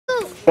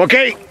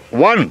Okay,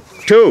 1,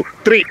 2,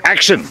 3,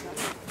 action.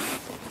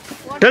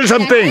 Tell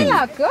something.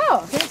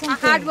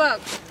 Hard work.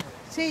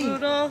 See.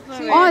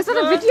 Oh, is that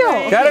a video?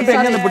 Carrot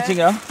எங்க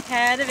பிடிச்சீங்க?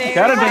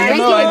 Carrot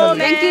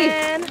Venki.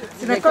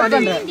 Record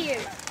பண்றேன்.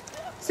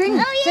 Sing.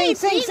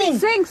 It's waving.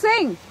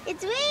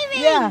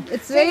 Yeah.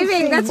 It's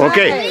waving. That's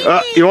Okay,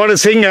 right. you want to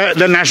sing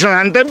the national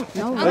anthem?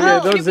 Okay,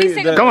 don't sing.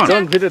 Come on.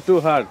 Don't hit it too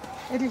hard.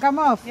 It'll come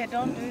off.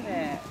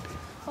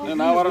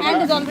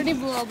 Hand is already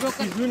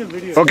broken.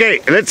 Okay,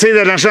 let's see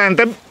the national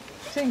anthem.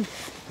 Sing.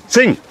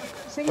 Sing.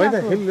 Sing. Why the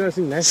hell you are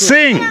singing national?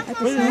 Sing.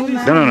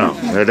 No.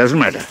 It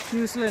doesn't matter.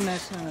 Usually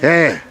national.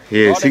 Yeah, he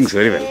sings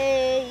very well.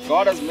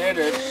 God has made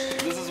it.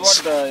 This is what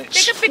the...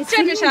 Take a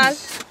picture, Vishal.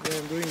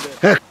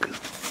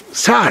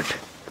 Start.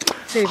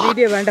 See,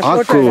 video and a photo.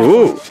 Aku,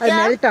 I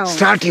melt down.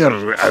 start your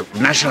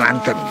national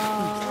anthem.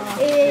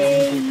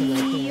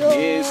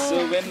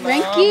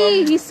 Venki,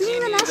 he's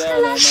singing the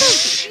national anthem.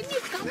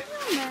 Come on,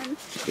 man.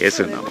 Yes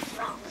or no?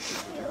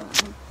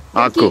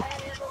 Aku.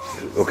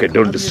 Okay,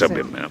 don't disturb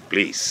him,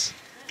 please.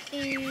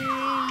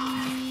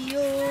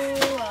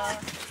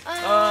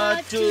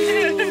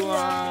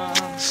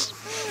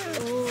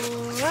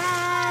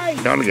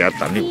 Don't get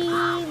Tani.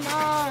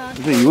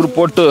 You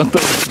put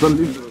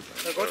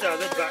I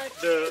got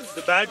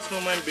the bad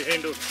snowman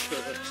behind us.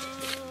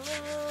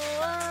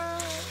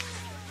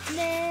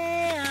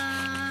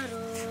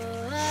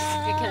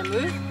 Okay, can I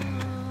move?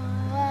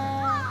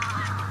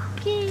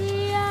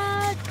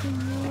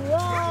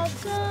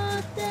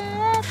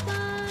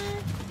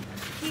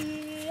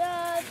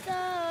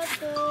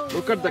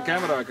 Look at the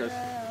camera, Akash.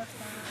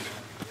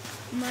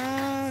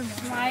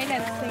 Smile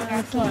and sing.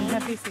 That's one.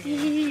 Happy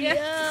singing.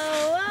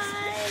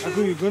 Aku,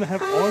 you're going to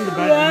have all the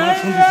bad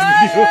remarks on this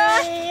video.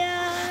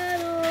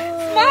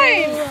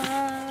 Smile.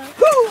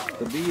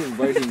 The bee is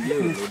biting you,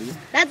 buddy.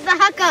 That's the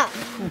haka.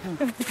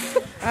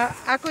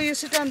 Aku, you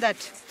sit on that.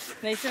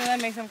 Make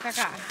some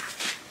kaka.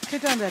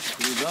 Sit on that.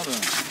 You got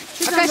it.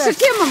 Okay, sit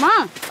here, Mama.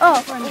 Oh.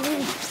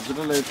 Sit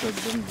on the side,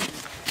 then.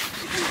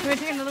 Can we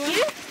take another one?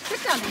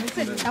 Sit down.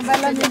 Sit.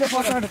 Umbrella need a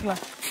photo எடுக்கலாம்.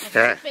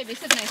 Yeah. Baby,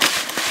 sit nice.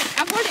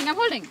 I'm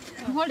holding.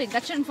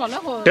 That shouldn't fall.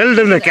 Tell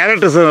them the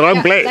carrot is in the wrong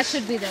place. That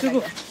should be there.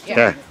 Like that.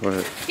 Yeah.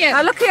 Here.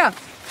 Look here.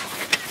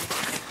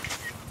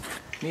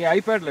 Nee,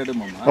 iPad let him,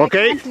 Mama.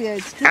 Okay.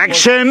 It's too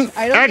Action. I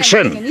don't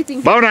Action. think anything.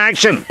 Bhavana,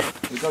 action.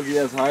 Because he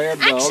has hired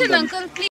all Action, the... uncle, please.